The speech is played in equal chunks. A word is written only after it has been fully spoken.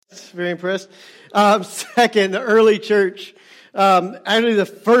Very impressed. Second, the early church. Actually, the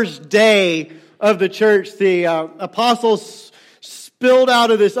first day of the church, the apostles spilled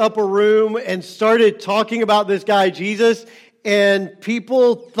out of this upper room and started talking about this guy, Jesus, and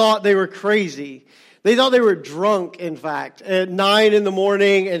people thought they were crazy. They thought they were drunk, in fact, at 9 a.m,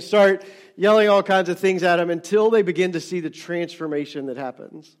 and start yelling all kinds of things at him until they begin to see the transformation that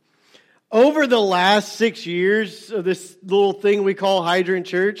happens. Over the last 6 years of this little thing we call Hydrant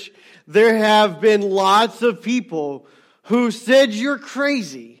Church, there have been lots of people who said, you're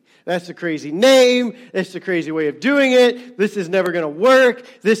crazy. That's a crazy name. That's a crazy way of doing it. This is never going to work.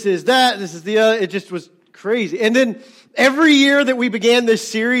 This is that. This is the other. It just was crazy. And then every year that we began this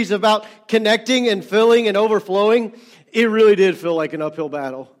series about connecting and filling and overflowing, it really did feel like an uphill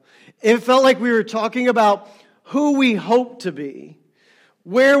battle. It felt like we were talking about who we hope to be,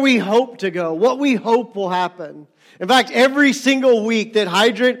 where we hope to go, what we hope will happen. In fact, every single week that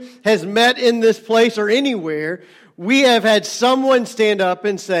Hydrant has met in this place or anywhere, we have had someone stand up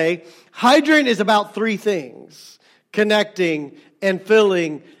and say, Hydrant is about 3 things: connecting and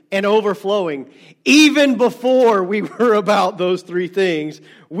filling and overflowing. Even before we were about those 3 things,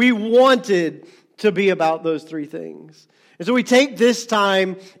 we wanted to be about those 3 things. And so we take this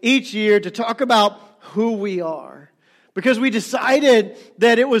time each year to talk about who we are, because we decided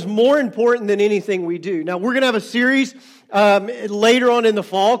that it was more important than anything we do. Now, we're going to have a series later on in the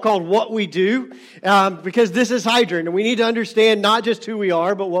fall called What We Do, because this is Hydrant, and we need to understand not just who we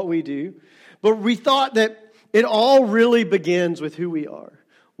are, but what we do. But we thought that it all really begins with who we are,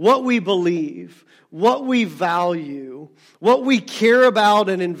 what we believe, what we value, what we care about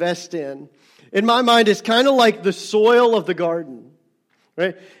and invest in. In my mind, it's kind of like the soil of the garden,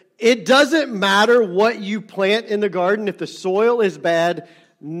 right? It doesn't matter what you plant in the garden. If the soil is bad,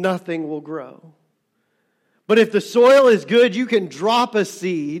 nothing will grow. But if the soil is good, you can drop a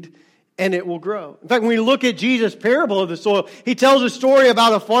seed and it will grow. In fact, when we look at Jesus' parable of the soil, he tells a story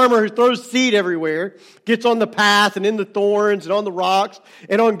about a farmer who throws seed everywhere, gets on the path and in the thorns and on the rocks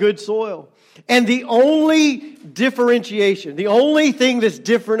and on good soil. And the only differentiation, the only thing that's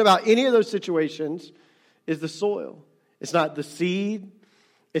different about any of those situations is the soil. It's not the seed.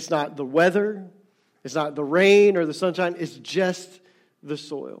 It's not the weather. It's not the rain or the sunshine. It's just the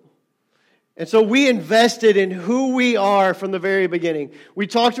soil. And so we invested in who we are from the very beginning. We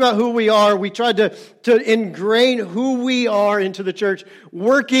talked about who we are. We tried to ingrain who we are into the church,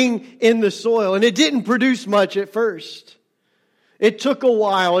 working in the soil. And it didn't produce much at first. It took a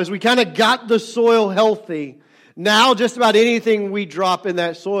while as we kind of got the soil healthy. Now just about anything we drop in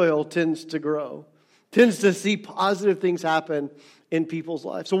that soil tends to grow, tends to see positive things happen in people's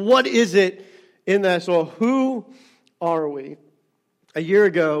lives. So what is it in that soil? Who are we? A year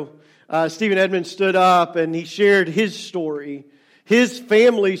ago, Stephen Edmonds stood up and he shared his story, his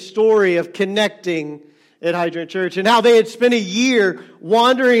family's story of connecting at Hydrant Church, and how they had spent a year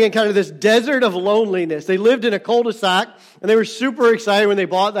wandering in kind of this desert of loneliness. They lived in a cul-de-sac, and they were super excited when they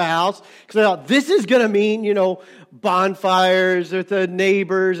bought the house, because they thought, this is going to mean, bonfires with the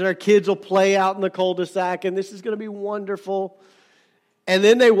neighbors, and our kids will play out in the cul-de-sac, and this is going to be wonderful. And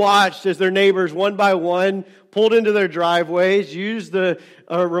then they watched as their neighbors, one by one, pulled into their driveways, used the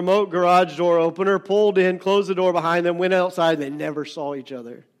remote garage door opener, pulled in, closed the door behind them, went outside, and they never saw each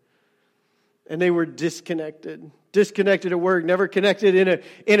other. And they were disconnected at work, never connected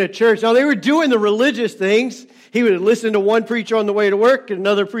in a church. Now, they were doing the religious things. He would listen to one preacher on the way to work and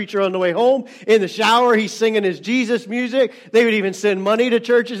another preacher on the way home. In the shower, he's singing his Jesus music. They would even send money to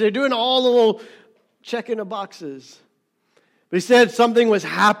churches. They're doing all the little checking the boxes. But he said something was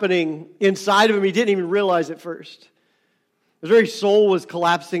happening inside of him. He didn't even realize it first. His very soul was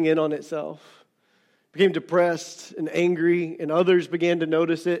collapsing in on itself. Became depressed and angry, and others began to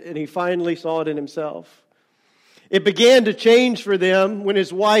notice it, and he finally saw it in himself. It began to change for them when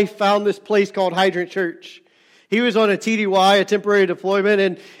his wife found this place called Hydrant Church. He was on a TDY, a temporary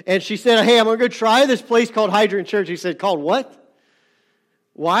deployment, and she said, hey, I'm going to go try this place called Hydrant Church. He said, called what?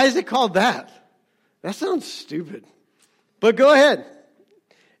 Why is it called that? That sounds stupid. But go ahead.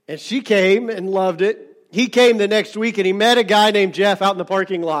 And she came and loved it. He came the next week, and he met a guy named Jeff out in the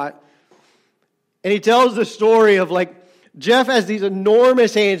parking lot. And he tells the story of Jeff has these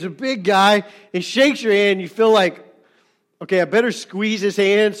enormous hands, a big guy. He shakes your hand, you feel like, okay, I better squeeze his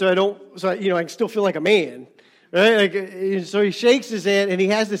hand so I can still feel like a man, right? So he shakes his hand, and he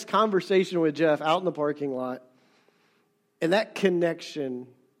has this conversation with Jeff out in the parking lot. And that connection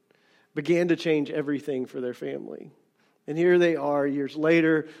began to change everything for their family. And here they are, years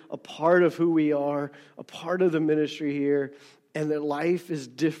later, a part of who we are, a part of the ministry here, and their life is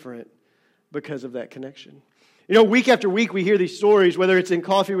different because of that connection. You know, week after week we hear these stories, whether it's in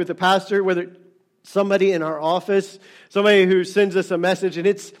coffee with the pastor, whether it's somebody in our office, somebody who sends us a message, and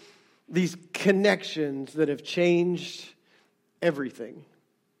it's these connections that have changed everything.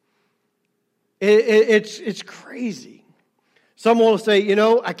 It's crazy. Someone will say, you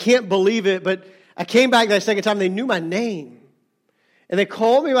know, I can't believe it, but I came back that second time, they knew my name. And they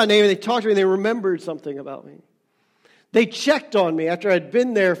called me by name, and they talked to me, and they remembered something about me. They checked on me after I'd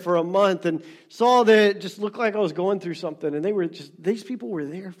been there for a month and saw that it just looked like I was going through something. And these people were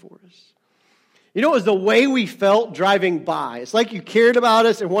there for us. You know, it was the way we felt driving by. It's like you cared about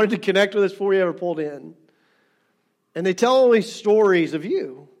us and wanted to connect with us before we ever pulled in. And they tell all these stories of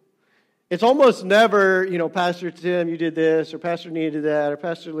you. It's almost never, you know, Pastor Tim, you did this, or Pastor Nia did that, or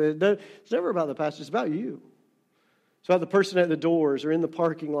Pastor Liz. It's never about the pastor. It's about you. It's about the person at the doors or in the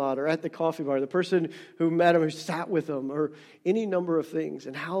parking lot or at the coffee bar, the person who met him, who sat with him, or any number of things,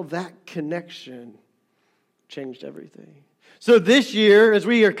 and how that connection changed everything. So this year, as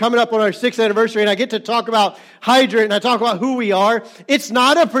we are coming up on our 6th anniversary, and I get to talk about Hydrant, and I talk about who we are, it's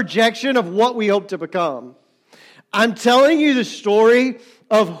not a projection of what we hope to become. I'm telling you the story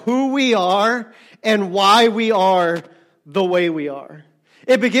of who we are and why we are the way we are.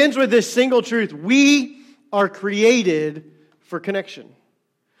 It begins with this single truth. We are created for connection.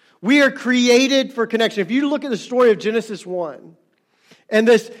 We are created for connection. If you look at the story of Genesis 1, and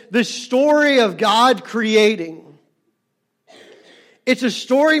this story of God creating, it's a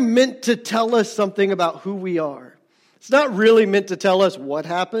story meant to tell us something about who we are. It's not really meant to tell us what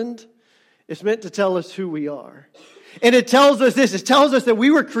happened. It's meant to tell us who we are. And it tells us this. It tells us that we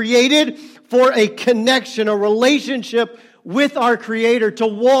were created for a connection, a relationship with our Creator, to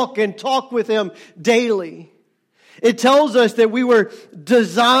walk and talk with Him daily. It tells us that we were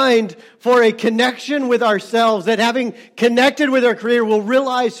designed for a connection with ourselves, that having connected with our Creator, we'll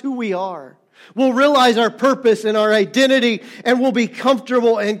realize who we are. We'll realize our purpose and our identity, and we'll be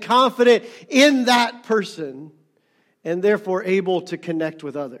comfortable and confident in that person, and therefore able to connect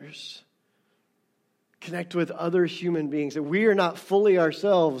with others. Connect with other human beings, that we are not fully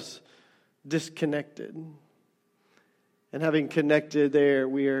ourselves disconnected. And having connected there,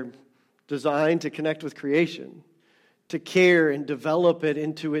 we are designed to connect with creation, to care and develop it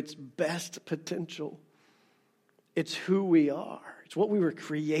into its best potential. It's who we are. It's what we were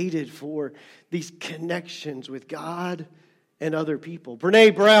created for, these connections with God and other people.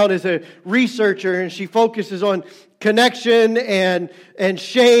 Brené Brown is a researcher, and she focuses on connection and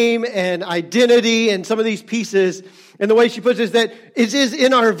shame and identity and some of these pieces. And the way she puts it is that it is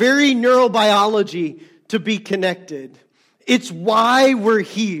in our very neurobiology to be connected. It's why we're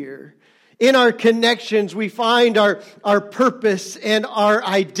here. In our connections, we find our purpose and our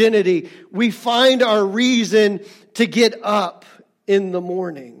identity. We find our reason to get up in the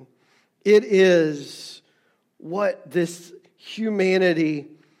morning. It is what this humanity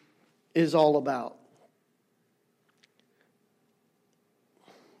is all about.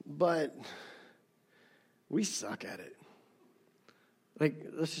 But we suck at it. Like,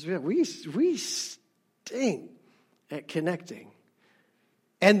 let's just be honest, we stink at connecting.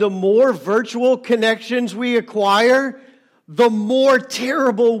 And the more virtual connections we acquire, the more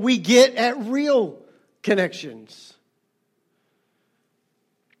terrible we get at real connections.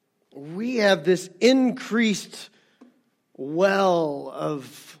 We have this increased well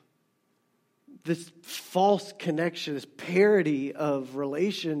of this false connection, this parody of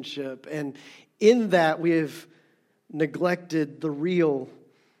relationship. And in that, we have neglected the real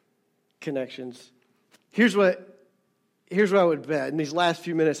connections. Here's what I would bet. In these last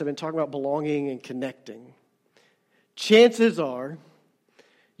few minutes, I've been talking about belonging and connecting. Chances are,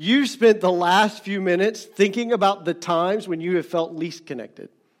 you've spent the last few minutes thinking about the times when you have felt least connected,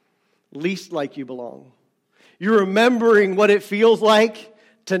 least like you belong. You're remembering what it feels like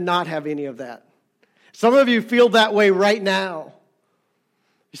to not have any of that. Some of you feel that way right now.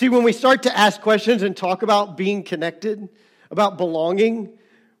 You see, when we start to ask questions and talk about being connected, about belonging,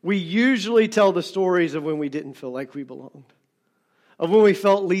 we usually tell the stories of when we didn't feel like we belonged, of when we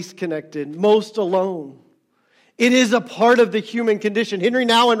felt least connected, most alone. It is a part of the human condition. Henry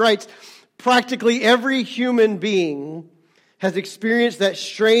Nouwen writes, practically every human being has experienced that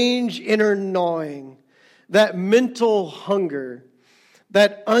strange inner gnawing, that mental hunger,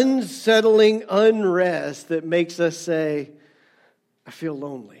 that unsettling unrest that makes us say, I feel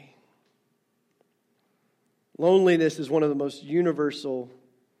lonely. Loneliness is one of the most universal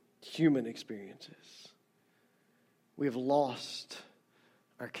human experiences. We have lost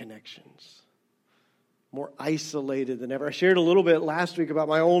our connections. More isolated than ever. I shared a little bit last week about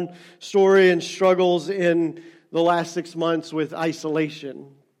my own story and struggles in the last 6 months with isolation.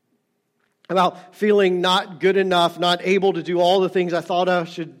 about feeling not good enough, not able to do all the things I thought I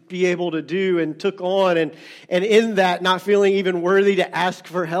should be able to do and took on. And in that, not feeling even worthy to ask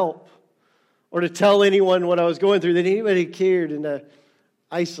for help or to tell anyone what I was going through, that anybody cared, and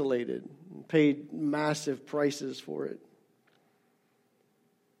isolated and paid massive prices for it.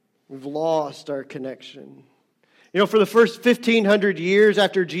 We've lost our connection. For the first 1,500 years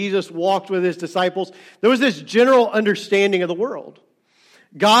after Jesus walked with his disciples, there was this general understanding of the world.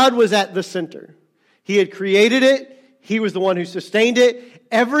 God was at the center. He had created it. He was the one who sustained it.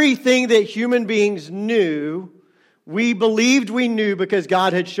 Everything that human beings knew, we believed we knew because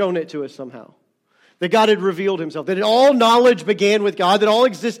God had shown it to us somehow. That God had revealed himself. That all knowledge began with God. That all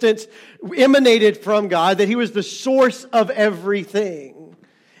existence emanated from God. That he was the source of everything.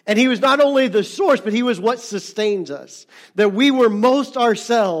 And he was not only the source, but he was what sustains us. That we were most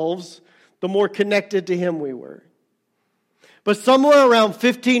ourselves, the more connected to him we were. But somewhere around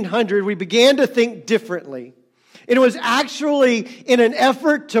 1500, we began to think differently. And it was actually in an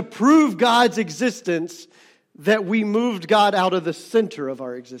effort to prove God's existence that we moved God out of the center of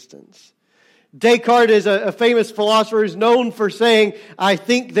our existence. Descartes is a famous philosopher who's known for saying, "I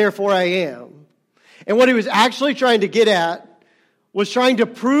think, therefore I am." And what he was actually trying to get at was trying to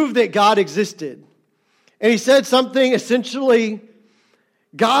prove that God existed. And he said something essentially,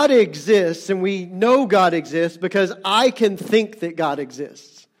 God exists, and we know God exists because I can think that God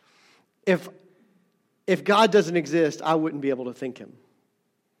exists. If God doesn't exist, I wouldn't be able to think him.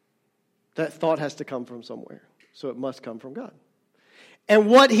 That thought has to come from somewhere, so it must come from God. And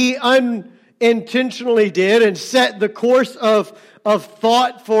what he unintentionally did and set the course of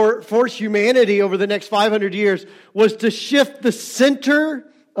thought for humanity over the next 500 years was to shift the center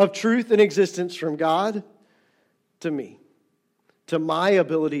of truth and existence from God to me. To my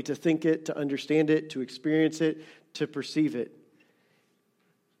ability to think it, to understand it, to experience it, to perceive it.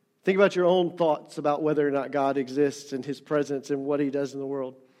 Think about your own thoughts about whether or not God exists and his presence and what he does in the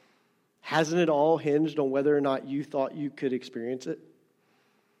world. Hasn't it all hinged on whether or not you thought you could experience it?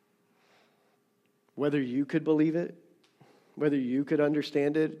 Whether you could believe it? Whether you could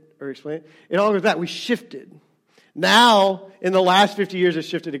understand it or explain it? It all goes back. We shifted. Now, in the last 50 years, it's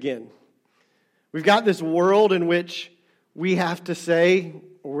shifted again. We've got this world in which we have to say,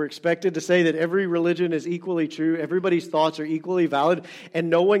 or we're expected to say, that every religion is equally true, everybody's thoughts are equally valid, and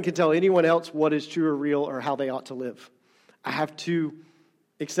no one can tell anyone else what is true or real or how they ought to live. I have to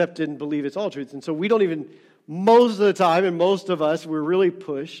accept and believe it's all truth. And so we don't even, most of the time, and most of us, we're really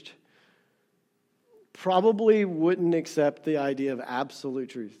pushed, probably wouldn't accept the idea of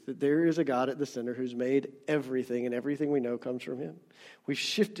absolute truth, that there is a God at the center who's made everything, and everything we know comes from him. We've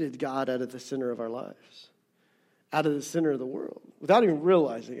shifted God out of the center of our lives. Out of the center of the world without even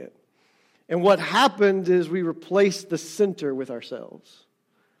realizing it. And what happened is we replaced the center with ourselves.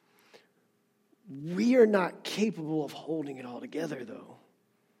 We are not capable of holding it all together, though.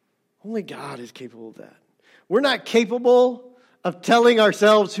 Only God is capable of that. We're not capable of telling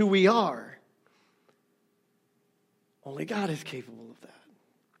ourselves who we are. Only God is capable of that.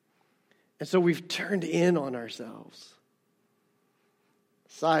 And so we've turned in on ourselves.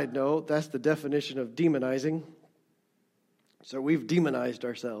 Side note, that's the definition of demonizing. So we've demonized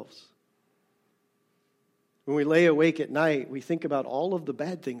ourselves. When we lay awake at night, we think about all of the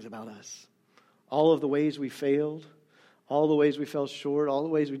bad things about us. All of the ways we failed, all the ways we fell short, all the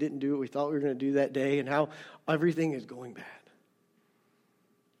ways we didn't do what we thought we were going to do that day, and how everything is going bad.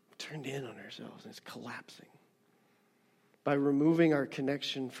 We turned in on ourselves, and it's collapsing. By removing our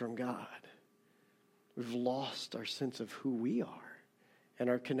connection from God, we've lost our sense of who we are and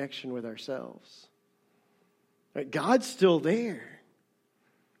our connection with ourselves. Right? God's still there.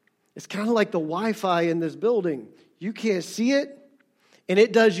 It's kind of like the Wi-Fi in this building. You can't see it, and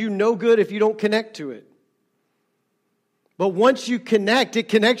it does you no good if you don't connect to it. But once you connect, it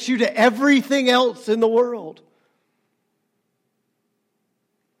connects you to everything else in the world.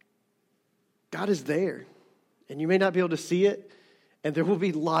 God is there, and you may not be able to see it, and there will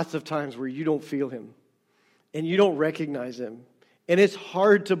be lots of times where you don't feel him, and you don't recognize him, and it's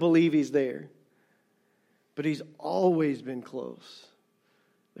hard to believe he's there. But he's always been close.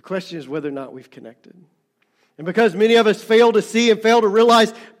 The question is whether or not we've connected. And because many of us fail to see and fail to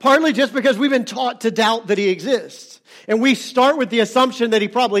realize, partly just because we've been taught to doubt that he exists. And we start with the assumption that he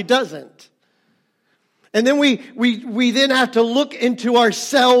probably doesn't. And then we then have to look into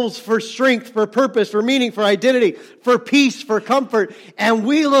ourselves for strength, for purpose, for meaning, for identity, for peace, for comfort. And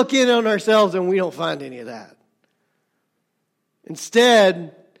we look in on ourselves and we don't find any of that.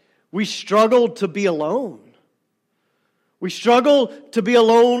 Instead, we struggle to be alone. We struggle to be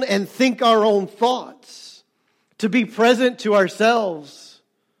alone and think our own thoughts, to be present to ourselves,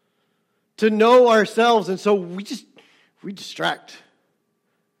 to know ourselves. And so we distract.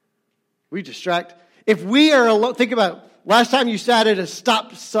 We distract. If we are alone, think about it. Last time you sat at a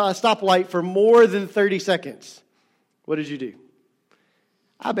stoplight for more than 30 seconds, what did you do?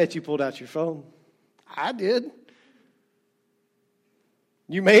 I bet you pulled out your phone. I did.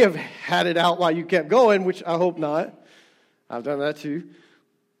 You may have had it out while you kept going, which I hope not. I've done that too.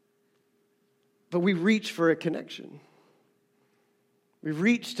 But we reach for a connection. We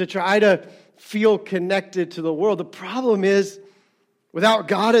reach to try to feel connected to the world. The problem is, without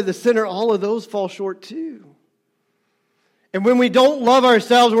God at the center, all of those fall short too. And when we don't love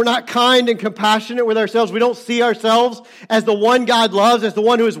ourselves, we're not kind and compassionate with ourselves, we don't see ourselves as the one God loves, as the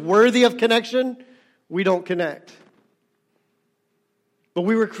one who is worthy of connection, we don't connect. But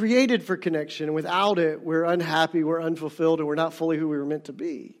we were created for connection, and without it, we're unhappy, we're unfulfilled, and we're not fully who we were meant to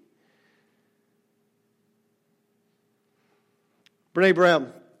be. Brene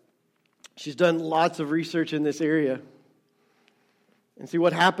Brown, she's done lots of research in this area. And see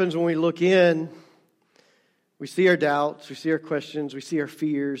what happens when we look in. We see our doubts, we see our questions, we see our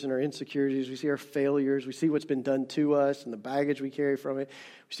fears and our insecurities, we see our failures, we see what's been done to us and the baggage we carry from it.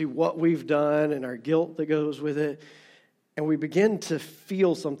 We see what we've done and our guilt that goes with it. And we begin to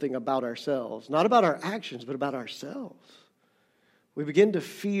feel something about ourselves, not about our actions, but about ourselves. We begin to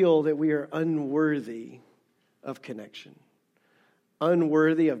feel that we are unworthy of connection,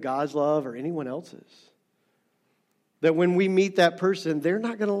 unworthy of God's love or anyone else's. That when we meet that person, they're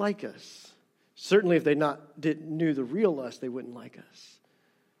not going to like us. Certainly if they knew the real us, they wouldn't like us.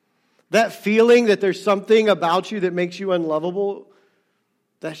 That feeling that there's something about you that makes you unlovable,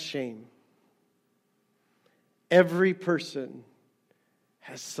 that's shame. Every person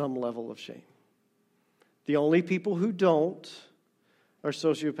has some level of shame. The only people who don't are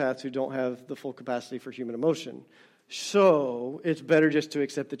sociopaths who don't have the full capacity for human emotion. So it's better just to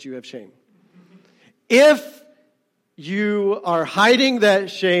accept that you have shame. If you are hiding that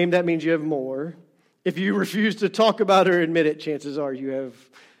shame, that means you have more. If you refuse to talk about it or admit it, chances are you have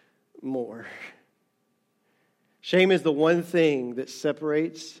more. Shame is the one thing that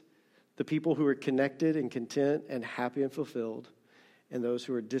separates the people who are connected and content and happy and fulfilled and those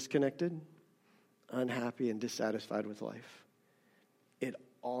who are disconnected, unhappy, and dissatisfied with life. It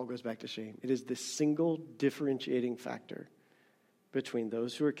all goes back to shame. It is the single differentiating factor between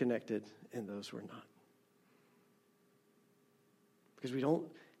those who are connected and those who are not. Because we don't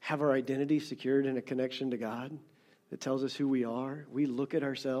have our identity secured in a connection to God that tells us who we are. We look at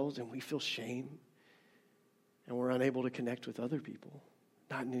ourselves and we feel shame. And we're unable to connect with other people.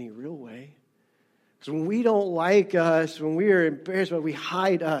 Not in any real way. Because when we don't like us, when we are embarrassed, we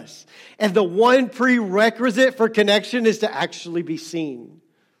hide us. And the one prerequisite for connection is to actually be seen.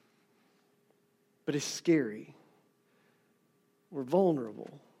 But it's scary. We're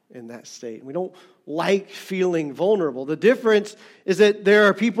vulnerable in that state. We don't like feeling vulnerable. The difference is that there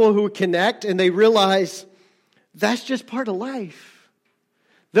are people who connect and they realize that's just part of life.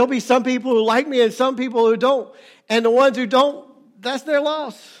 There'll be some people who like me and some people who don't. And the ones who don't, that's their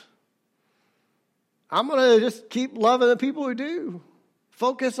loss. I'm going to just keep loving the people who do.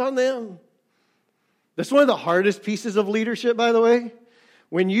 Focus on them. That's one of the hardest pieces of leadership, by the way.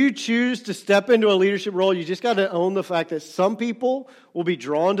 When you choose to step into a leadership role, you just got to own the fact that some people will be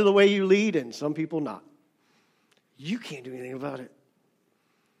drawn to the way you lead and some people not. You can't do anything about it.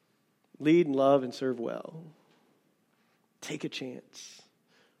 Lead and love and serve well. Take a chance.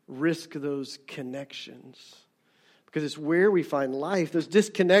 Risk those connections. Because it's where we find life. Those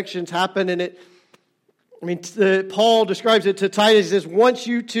disconnections happen Paul describes it to Titus. He says, once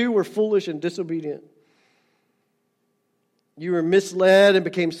you too were foolish and disobedient. You were misled and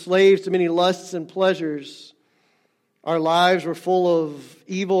became slaves to many lusts and pleasures. Our lives were full of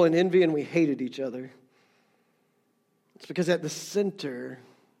evil and envy, and we hated each other. It's because at the center,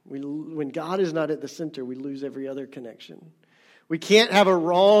 when God is not at the center, we lose every other connection. We can't have a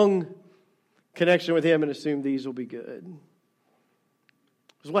wrong connection with Him and assume these will be good.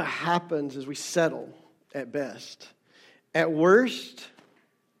 Because what happens is we settle at best. At worst,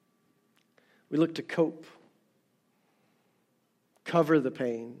 we look to cope. Cover the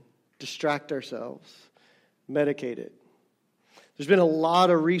pain, distract ourselves, medicate it. There's been a lot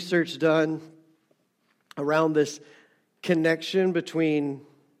of research done around this connection between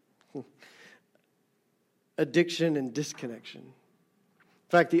addiction and disconnection. In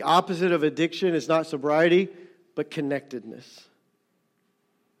fact, the opposite of addiction is not sobriety, but connectedness.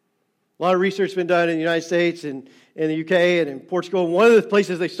 A lot of research has been done in the United States and in the UK and in Portugal. One of the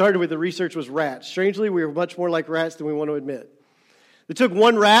places they started with the research was rats. Strangely, we were much more like rats than we want to admit. They took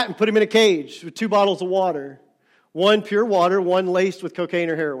one rat and put him in a cage with 2 bottles of water. One pure water, one laced with cocaine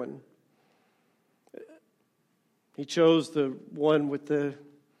or heroin. He chose the one with the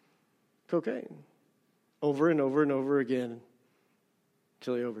cocaine over and over and over again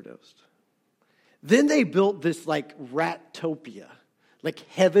until he overdosed. Then they built this like Ratopia, like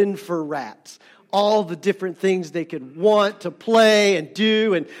heaven for rats. All the different things they could want to play and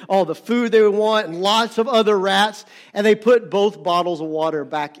do, and all the food they would want, and lots of other rats. And they put both bottles of water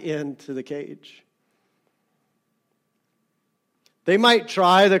back into the cage. They might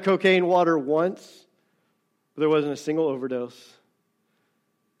try the cocaine water once, but there wasn't a single overdose,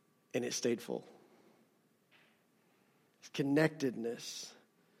 and it stayed full. It's connectedness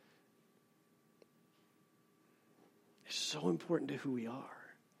is so important to who we are.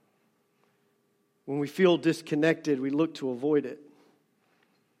 When we feel disconnected, we look to avoid it.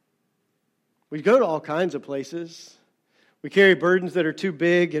 We go to all kinds of places. We carry burdens that are too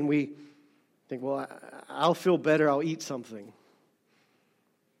big, and we think, well, I'll feel better, I'll eat something.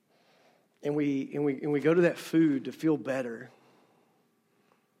 And we go to that food to feel better.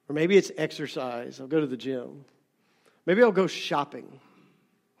 Or maybe it's exercise. I'll go to the gym. Maybe I'll go shopping.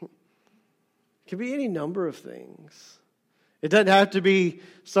 It can be any number of things. It doesn't have to be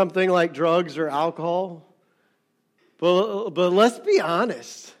something like drugs or alcohol. But let's be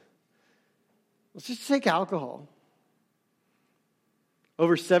honest. Let's just take alcohol.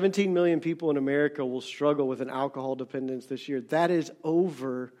 Over 17 million people in America will struggle with an alcohol dependence this year. That is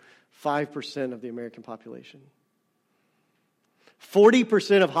over 5% of the American population.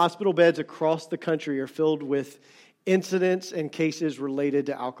 40% of hospital beds across the country are filled with incidents and cases related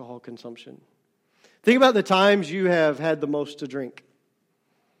to alcohol consumption. Think about the times you have had the most to drink.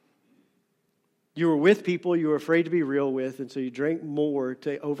 You were with people you were afraid to be real with, and so you drank more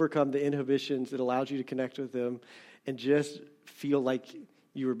to overcome the inhibitions that allowed you to connect with them and just feel like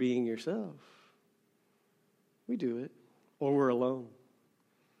you were being yourself. We do it, or we're alone.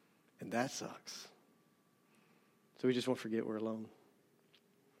 And that sucks. So we just won't forget we're alone.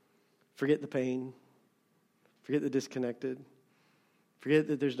 Forget the pain. Forget the disconnected. Forget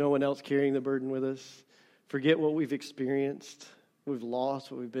that there's no one else carrying the burden with us. Forget what we've experienced, what we've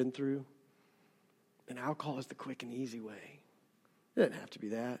lost, what we've been through. And alcohol is the quick and easy way. It doesn't have to be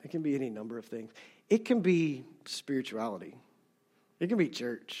that. It can be any number of things. It can be spirituality. It can be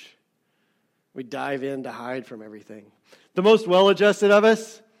church. We dive in to hide from everything. The most well-adjusted of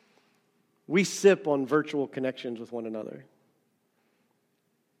us, we sip on virtual connections with one another.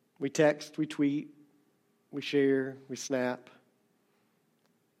 We text, we tweet, we share, we snap.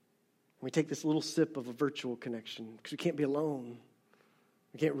 We take this little sip of a virtual connection because we can't be alone.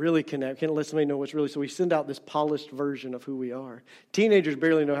 We can't really connect. We can't let somebody know what's really. So we send out this polished version of who we are. Teenagers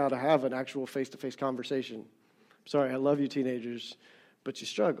barely know how to have an actual face-to-face conversation. Sorry, I love you teenagers, but you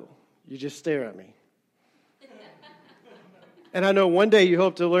struggle. You just stare at me. And I know one day you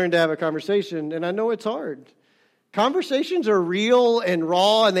hope to learn to have a conversation, and I know it's hard. Conversations are real and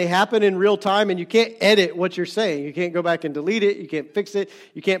raw, and they happen in real time, and you can't edit what you're saying. You can't go back and delete it. You can't fix it.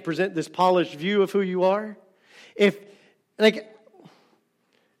 You can't present this polished view of who you are. Half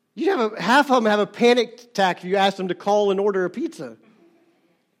of them have a panic attack if you ask them to call and order a pizza.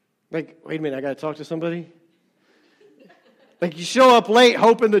 Like, wait a minute, I got to talk to somebody? Like, you show up late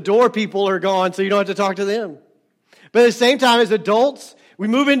hoping the door people are gone so you don't have to talk to them. But at the same time, as adults, we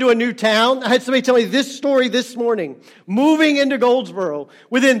move into a new town. I had somebody tell me this story this morning. Moving into Goldsboro,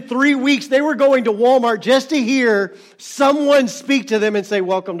 within 3 weeks, they were going to Walmart just to hear someone speak to them and say,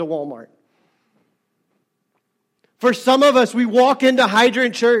 "Welcome to Walmart." For some of us, we walk into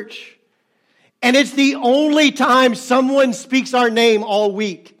Hydrant Church, and it's the only time someone speaks our name all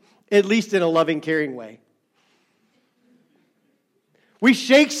week, at least in a loving, caring way. We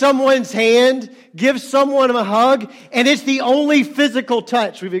shake someone's hand, give someone a hug, and it's the only physical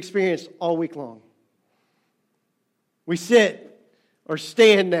touch we've experienced all week long. We sit or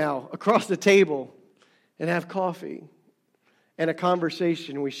stand now across the table and have coffee and a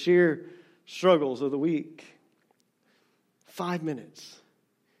conversation. We share struggles of the week. 5 minutes.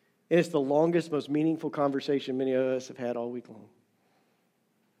 And it's the longest, most meaningful conversation many of us have had all week long.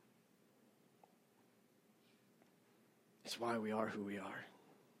 It's why we are who we are.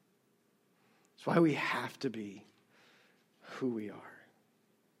 It's why we have to be who we are.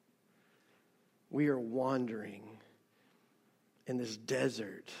 We are wandering in this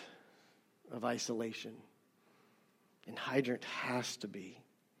desert of isolation. And Hydrant has to be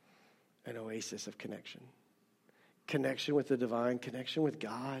an oasis of connection. Connection with the divine, connection with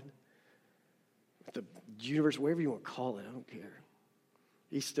God, with the universe, whatever you want to call it, I don't care.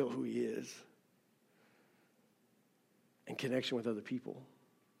 He's still who he is. And connection with other people.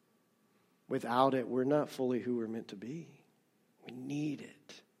 Without it, we're not fully who we're meant to be. We need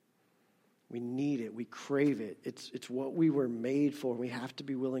it. We need it. We crave it. It's what we were made for. We have to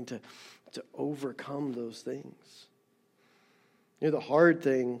be willing to overcome those things. The hard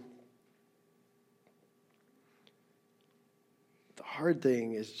thing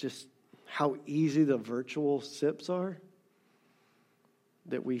is just how easy the virtual sips are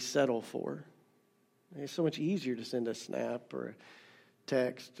that we settle for. It's so much easier to send a snap or a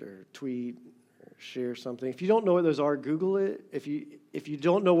text or tweet or share something. If you don't know what those are, Google it. If you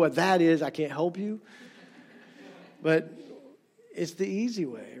don't know what that is, I can't help you. But it's the easy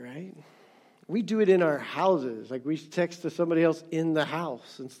way, right? We do it in our houses. Like we text to somebody else in the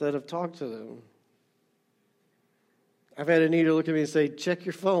house instead of talk to them. I've had Anita look at me and say, check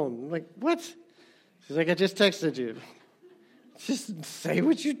your phone. I'm like, what? She's like, I just texted you. Just say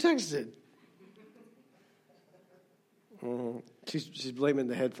what you texted. She's blaming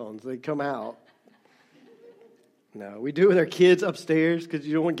the headphones. They come out. No, we do it with our kids upstairs because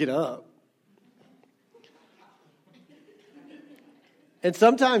you don't want to get up. And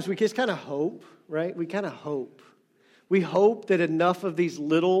sometimes we just kind of hope, right? We kind of hope. We hope that enough of these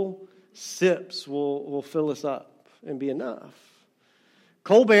little sips will fill us up and be enough.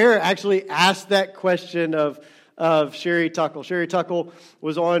 Colbert actually asked that question of Sherry Tuckle. Sherry Tuckle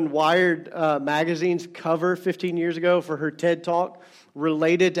was on Wired magazine's cover 15 years ago for her TED Talk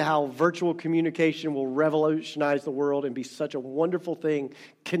related to how virtual communication will revolutionize the world and be such a wonderful thing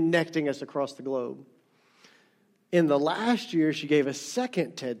connecting us across the globe. In the last year, she gave a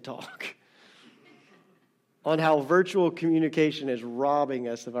second TED Talk on how virtual communication is robbing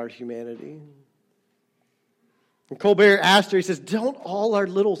us of our humanity. And Colbert asked her, he says, don't all our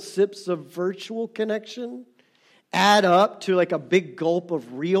little sips of virtual connection add up to like a big gulp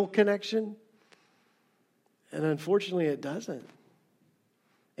of real connection? And unfortunately, it doesn't.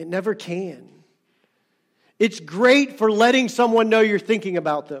 It never can. It's great for letting someone know you're thinking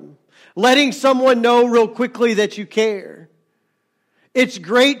about them. Letting someone know real quickly that you care. It's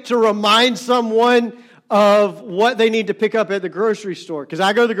great to remind someone of what they need to pick up at the grocery store. Because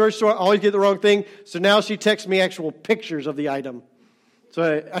I go to the grocery store, I always get the wrong thing. So now she texts me actual pictures of the item.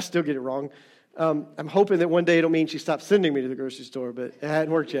 So I still get it wrong. I'm hoping that one day it'll mean she stops sending me to the grocery store, but it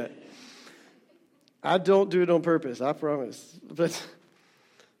hadn't worked yet. I don't do it on purpose, I promise. But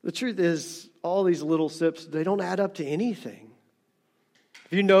the truth is, all these little sips, they don't add up to anything.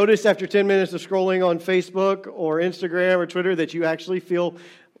 If you notice after 10 minutes of scrolling on Facebook or Instagram or Twitter that you actually feel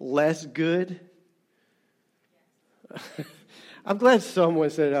less good, I'm glad someone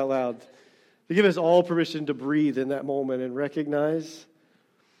said it out loud. To give us all permission to breathe in that moment and recognize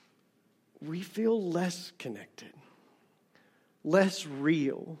we feel less connected, less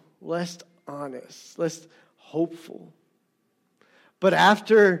real, less honest, less hopeful. But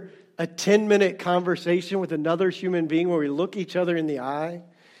after a 10-minute conversation with another human being where we look each other in the eye and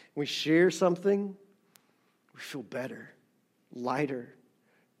we share something, we feel better, lighter,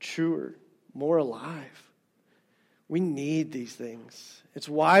 truer, more alive. We need these things. It's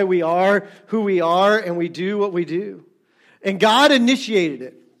why we are who we are and we do what we do. And God initiated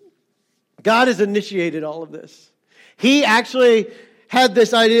it. God has initiated all of this. He actually had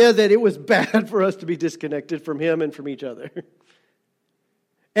this idea that it was bad for us to be disconnected from Him and from each other.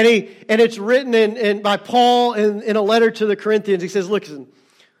 And it's written by Paul in a letter to the Corinthians. He says, listen,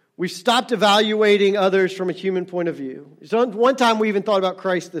 we've stopped evaluating others from a human point of view. So one time we even thought about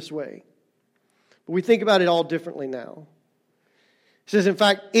Christ this way. But we think about it all differently now. He says, in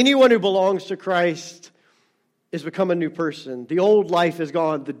fact, anyone who belongs to Christ has become a new person. The old life is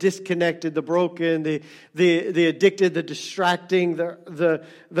gone. The disconnected, the broken, the addicted, the distracting, the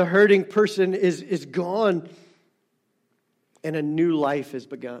hurting person is gone. And a new life has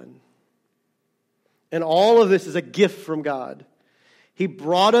begun. And all of this is a gift from God. He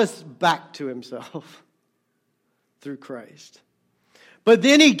brought us back to Himself through Christ. But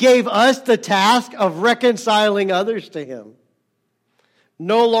then He gave us the task of reconciling others to Him.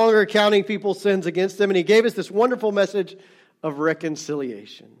 No longer counting people's sins against them. And He gave us this wonderful message of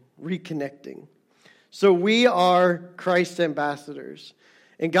reconciliation, reconnecting. So we are Christ's ambassadors.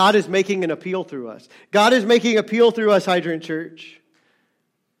 And God is making an appeal through us. God is making an appeal through us, Hydrant Church.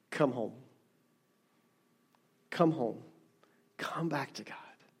 Come home. Come home. Come back to God.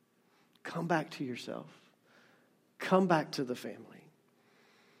 Come back to yourself. Come back to the family.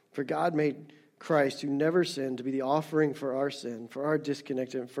 For God made Christ, who never sinned, to be the offering for our sin, for our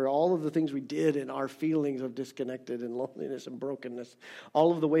disconnected, for all of the things we did and our feelings of disconnected and loneliness and brokenness,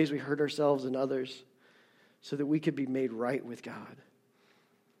 all of the ways we hurt ourselves and others, so that we could be made right with God.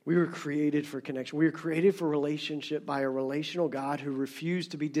 We were created for connection. We were created for relationship by a relational God who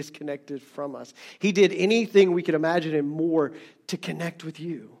refused to be disconnected from us. He did anything we could imagine and more to connect with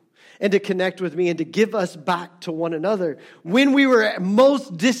you, and to connect with me and to give us back to one another. When we were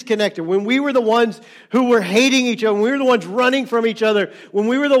most disconnected, when we were the ones who were hating each other, when we were the ones running from each other, when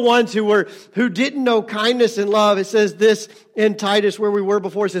we were the ones who didn't know kindness and love, it says this in Titus where we were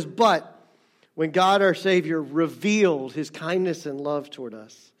before, it says, but when God our Savior revealed His kindness and love toward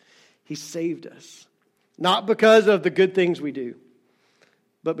us, He saved us. Not because of the good things we do,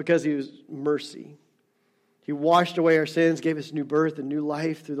 but because He was mercy. He washed away our sins, gave us new birth and new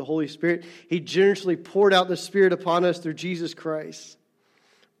life through the Holy Spirit. He generously poured out the Spirit upon us through Jesus Christ.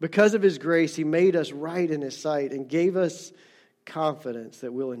 Because of His grace, He made us right in His sight and gave us confidence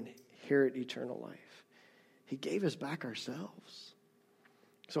that we'll inherit eternal life. He gave us back ourselves.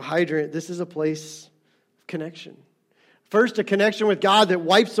 So Hydrant, this is a place of connection. First, a connection with God that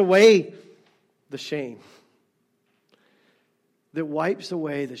wipes away the shame. That wipes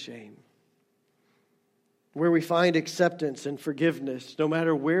away the shame. Where we find acceptance and forgiveness, no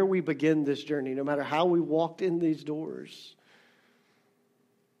matter where we begin this journey, no matter how we walked in these doors.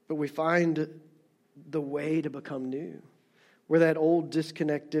 But we find the way to become new. Where that old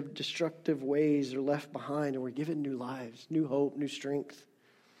disconnected, destructive ways are left behind and we're given new lives, new hope, new strength.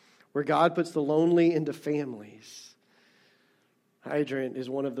 Where God puts the lonely into families. Hydrant is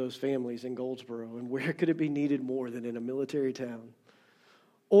one of those families in Goldsboro. And where could it be needed more than in a military town?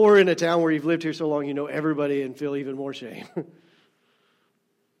 Or in a town where you've lived here so long you know everybody and feel even more shame.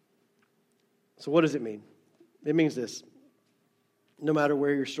 So what does it mean? It means this. No matter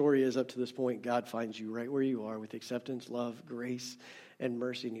where your story is up to this point, God finds you right where you are with acceptance, love, grace, and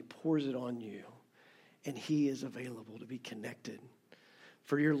mercy. And He pours it on you. And He is available to be connected.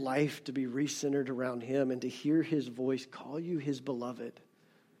 For your life to be recentered around Him and to hear His voice call you His beloved.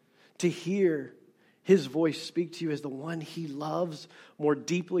 To hear His voice speak to you as the one He loves more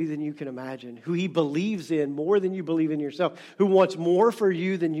deeply than you can imagine. Who He believes in more than you believe in yourself. Who wants more for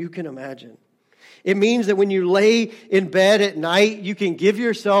you than you can imagine. It means that when you lay in bed at night, you can give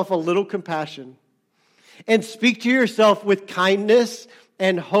yourself a little compassion. And speak to yourself with kindness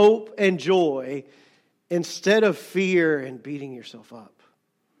and hope and joy. Instead of fear and beating yourself up.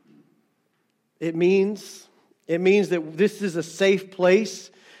 It means that this is a safe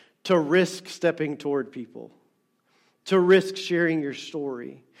place to risk stepping toward people, to risk sharing your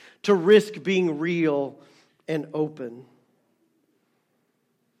story, to risk being real and open.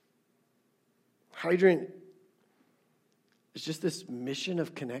 Hydrant is just this mission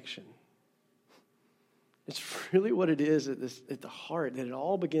of connection. It's really what it is at the heart, that it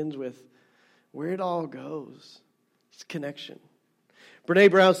all begins with where it all goes. It's connection.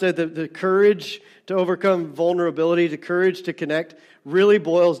 Brene Brown said that the courage to overcome vulnerability, the courage to connect, really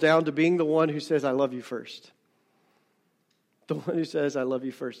boils down to being the one who says, I love you first. The one who says, I love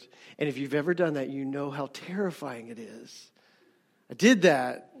you first. And if you've ever done that, you know how terrifying it is. I did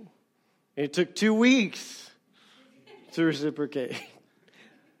that. And it took 2 weeks to reciprocate.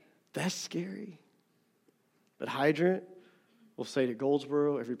 That's scary. But Hydrant will say to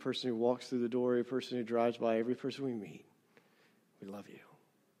Goldsboro, every person who walks through the door, every person who drives by, every person we meet, we love you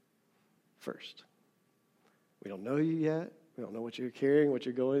first. We don't know you yet. We don't know what you're carrying, what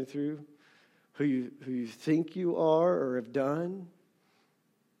you're going through, who you think you are or have done.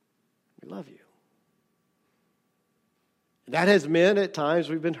 We love you. That has meant at times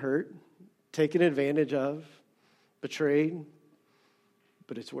we've been hurt, taken advantage of, betrayed,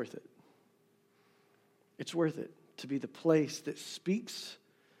 but it's worth it. It's worth it to be the place that speaks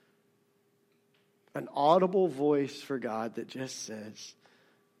an audible voice for God that just says,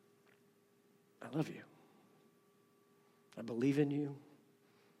 I love you. I believe in you.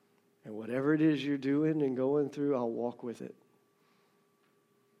 And whatever it is you're doing and going through, I'll walk with it.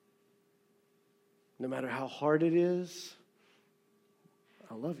 No matter how hard it is,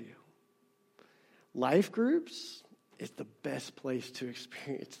 I love you. Life groups is the best place to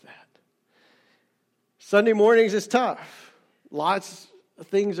experience that. Sunday mornings is tough. Lots of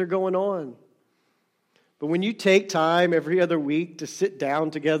things are going on. But when you take time every other week to sit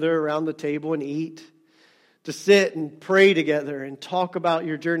down together around the table and eat, to sit and pray together and talk about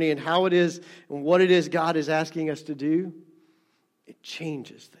your journey and how it is and what it is God is asking us to do, it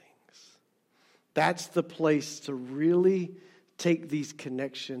changes things. That's the place to really take these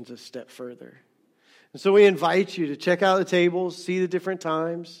connections a step further. And so we invite you to check out the tables, see the different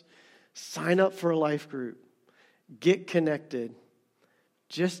times, sign up for a life group, get connected.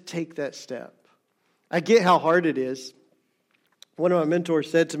 Just take that step. I get how hard it is. One of my mentors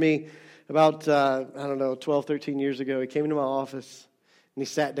said to me about, 12, 13 years ago, he came into my office and he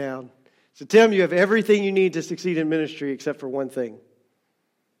sat down. He said, Tim, you have everything you need to succeed in ministry except for one thing.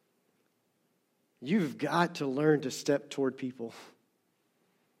 You've got to learn to step toward people.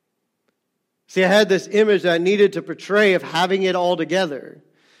 See, I had this image that I needed to portray of having it all together,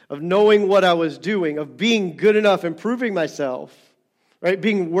 of knowing what I was doing, of being good enough, improving myself, right?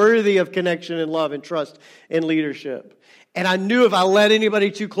 Being worthy of connection and love and trust and leadership. And I knew if I let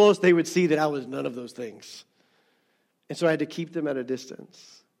anybody too close, they would see that I was none of those things. And so I had to keep them at a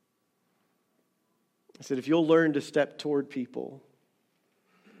distance. I said, if you'll learn to step toward people,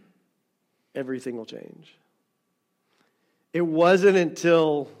 everything will change. It wasn't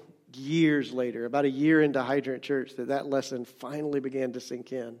until years later, about a year into Hydrant Church, that lesson finally began to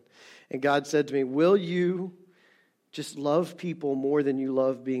sink in. And God said to me, will you just love people more than you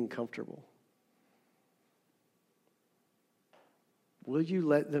love being comfortable? Will you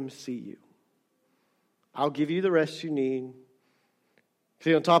let them see you? I'll give you the rest you need.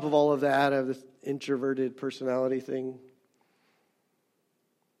 See, on top of all of that, I have this introverted personality thing.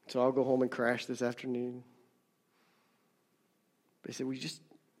 So I'll go home and crash this afternoon. But he said, will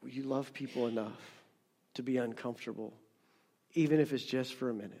you love people enough to be uncomfortable, even if it's just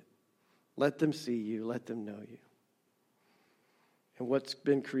for a minute? Let them see you. Let them know you. And what's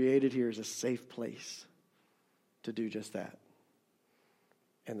been created here is a safe place to do just that.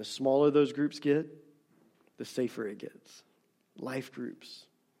 And the smaller those groups get, the safer it gets. Life groups.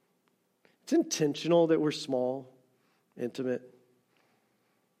 It's intentional that we're small, intimate.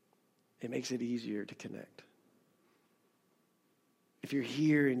 It makes it easier to connect. If you're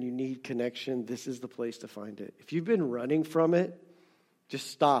here and you need connection, this is the place to find it. If you've been running from it,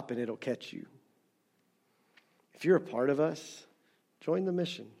 just stop and it'll catch you. If you're a part of us, join the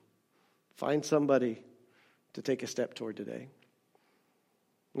mission. Find somebody to take a step toward today.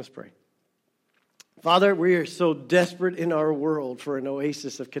 Let's pray. Father, we are so desperate in our world for an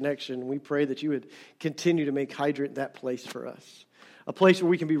oasis of connection. We pray that you would continue to make Hydrant that place for us. A place where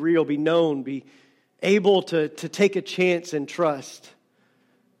we can be real, be known, be able to take a chance and trust,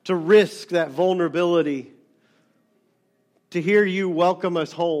 to risk that vulnerability, to hear you welcome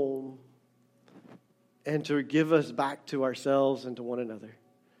us home, and to give us back to ourselves and to one another.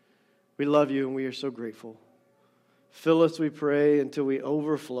 We love you and we are so grateful. Fill us, we pray, until we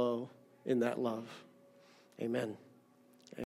overflow in that love. Amen.